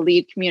able to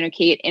lead,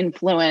 communicate,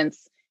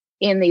 influence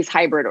in these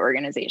hybrid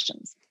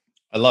organizations.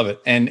 I love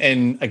it.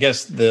 And I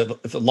guess the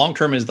long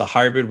term is the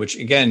hybrid, which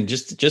again,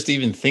 just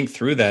even think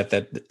through that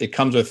it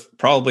comes with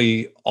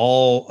probably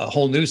a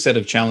whole new set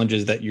of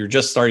challenges that you're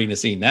just starting to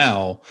see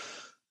now.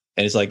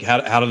 And it's like,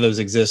 how do those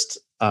exist,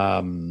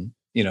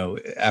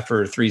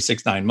 after 3,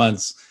 6, 9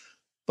 months?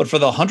 But for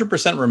the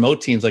 100%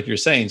 remote teams, like you're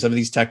saying, some of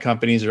these tech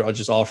companies are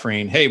just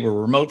offering, hey, we're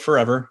remote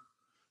forever.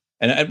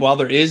 And while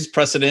there is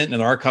precedent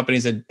and there are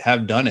companies that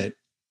have done it,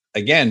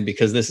 again,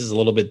 because this is a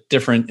little bit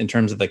different in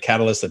terms of the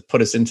catalyst that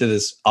put us into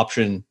this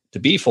option to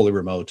be fully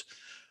remote,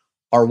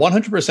 are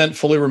 100%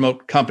 fully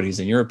remote companies,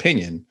 in your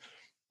opinion,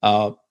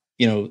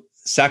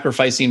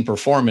 sacrificing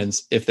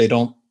performance if they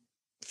don't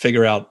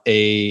figure out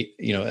a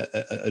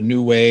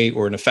new way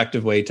or an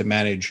effective way to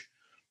manage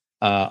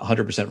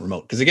 100%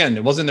 remote? Because again,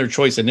 it wasn't their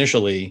choice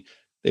initially.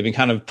 They've been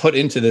kind of put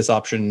into this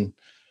option.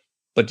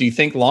 But do you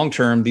think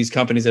long-term, these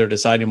companies that are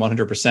deciding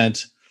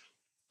 100%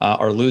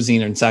 are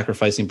losing and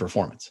sacrificing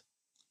performance?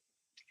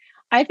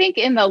 I think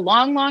in the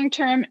long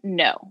term,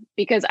 no,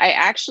 because I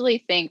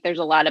actually think there's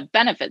a lot of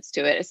benefits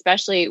to it,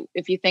 especially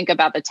if you think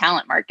about the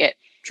talent market.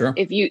 Sure.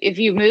 If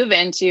you move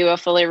into a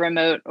fully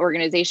remote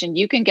organization,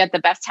 you can get the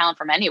best talent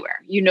from anywhere.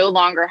 You no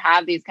longer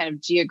have these kind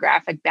of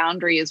geographic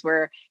boundaries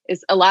where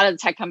is a lot of the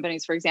tech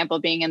companies, for example,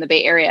 being in the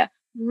Bay Area,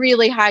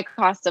 really high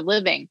cost of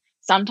living,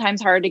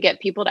 sometimes hard to get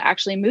people to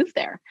actually move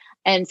there.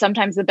 And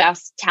sometimes the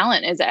best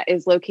talent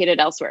is located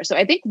elsewhere. So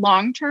I think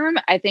long term,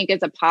 I think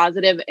it's a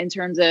positive in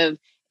terms of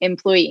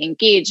employee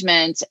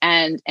engagement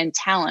and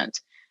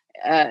talent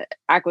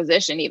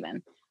acquisition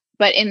even.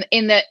 But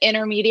in the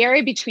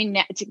intermediary between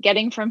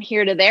getting from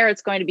here to there,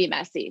 it's going to be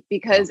messy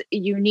because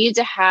you need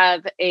to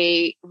have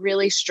a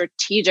really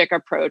strategic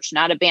approach,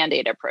 not a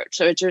Band-Aid approach.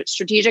 So it's a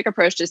strategic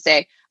approach to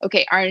say,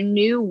 okay, our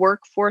new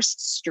workforce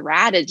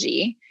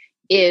strategy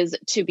is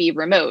to be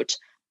remote.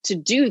 To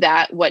do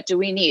that, what do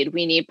we need?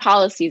 We need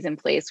policies in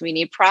place. We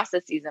need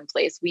processes in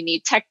place. We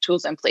need tech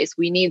tools in place.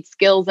 We need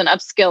skills and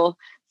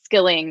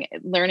upskilling,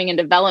 learning and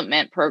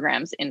development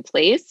programs in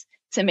place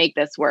to make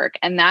this work.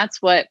 And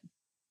that's what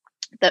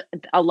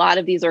a lot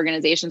of these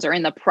organizations are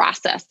in the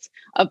process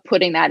of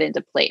putting that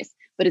into place.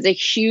 But it's a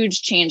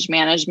huge change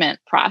management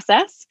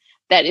process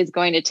that is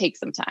going to take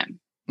some time.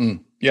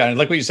 Yeah. And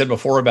like what you said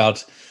before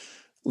about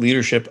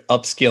leadership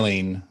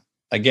upskilling,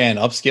 again,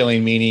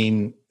 upskilling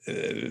meaning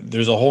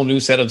there's a whole new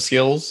set of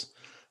skills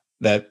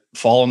that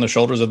fall on the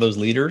shoulders of those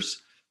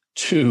leaders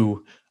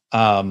to,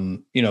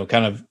 kind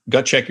of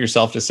gut check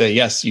yourself to say,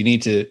 yes, you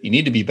need to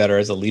be better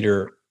as a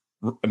leader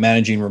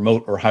managing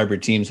remote or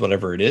hybrid teams,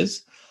 whatever it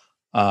is.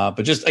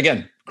 But just,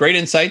 again, great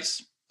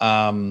insights.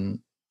 So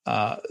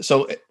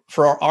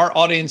for our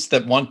audience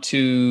that want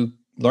to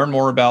learn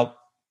more about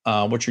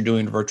what you're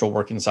doing, Virtual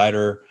Work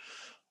Insider,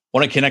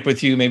 want to connect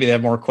with you, maybe they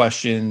have more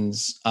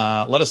questions,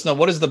 let us know.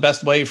 What is the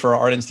best way for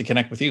our audience to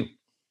connect with you?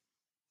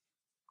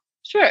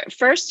 Sure.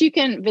 First, you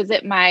can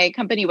visit my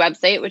company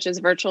website, which is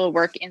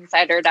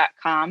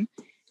virtualworkinsider.com.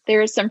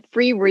 There are some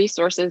free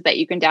resources that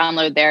you can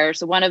download there.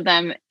 So one of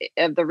them,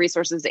 of the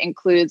resources,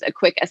 includes a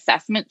quick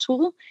assessment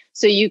tool.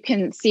 So you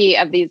can see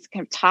of these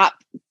kind of top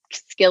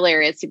skill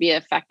areas to be an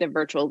effective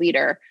virtual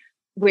leader.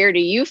 Where do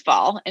you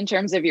fall in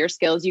terms of your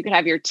skills? You could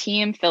have your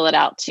team fill it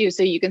out too.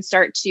 So you can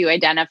start to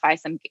identify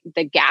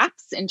the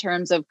gaps in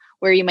terms of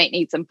where you might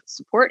need some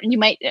support, and you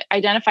might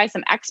identify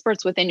some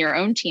experts within your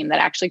own team that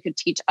actually could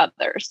teach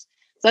others.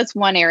 So that's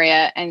one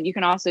area. And you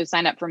can also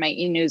sign up for my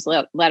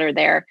e-newsletter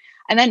there.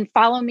 And then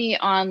follow me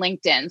on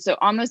LinkedIn. So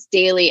almost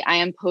daily, I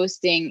am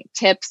posting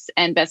tips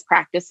and best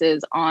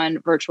practices on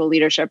virtual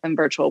leadership and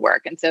virtual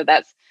work. And so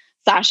that's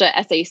Sacha,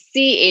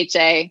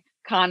 Sacha,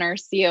 Connor,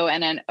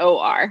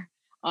 Connor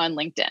on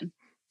LinkedIn.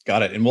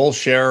 Got it. And we'll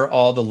share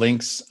all the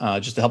links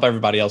just to help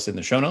everybody else in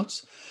the show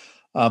notes.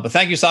 But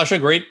thank you, Sacha.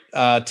 Great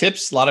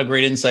tips, a lot of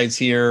great insights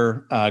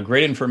here,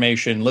 great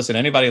information. Listen,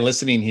 anybody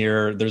listening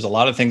here, there's a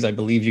lot of things I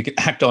believe you can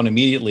act on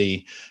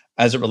immediately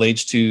as it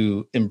relates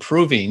to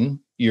improving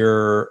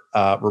your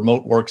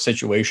remote work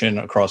situation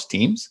across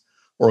teams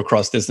or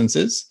across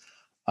distances.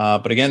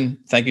 But again,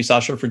 thank you,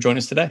 Sacha, for joining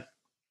us today.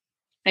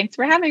 Thanks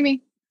for having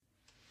me.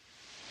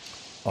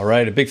 All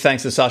right. A big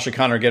thanks to Sacha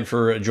Connor again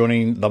for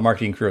joining the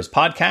Marketing Careers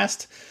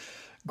podcast.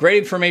 Great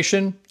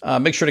information.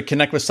 Make sure to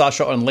connect with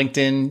Sacha on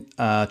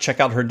LinkedIn.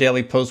 Check out her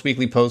daily post,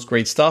 weekly post,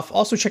 great stuff.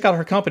 Also check out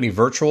her company,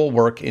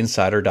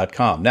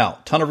 virtualworkinsider.com. Now,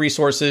 ton of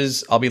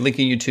resources. I'll be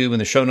linking you to in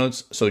the show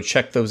notes, so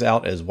check those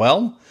out as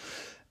well.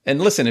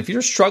 And listen, if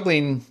you're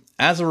struggling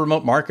as a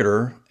remote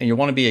marketer and you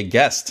want to be a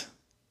guest,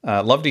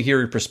 love to hear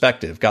your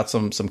perspective. Got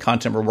some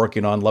content we're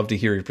working on. Love to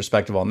hear your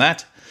perspective on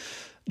that.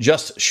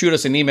 Just shoot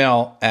us an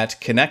email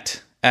at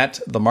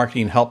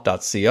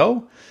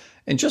connect@themarketinghelp.co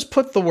and just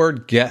put the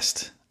word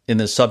guest in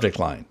the subject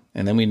line.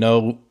 And then we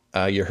know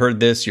you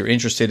heard this, you're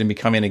interested in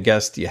becoming a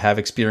guest, you have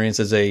experience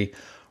as a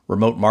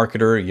remote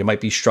marketer, you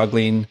might be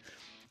struggling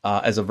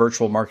as a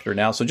virtual marketer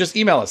now. So just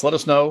email us, let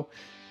us know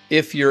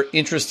if you're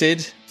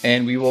interested,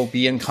 and we will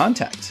be in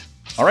contact.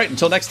 All right,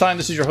 until next time,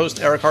 this is your host,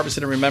 Eric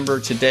Harbison. And remember,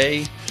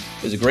 today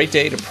is a great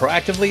day to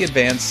proactively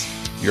advance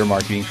your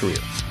marketing career.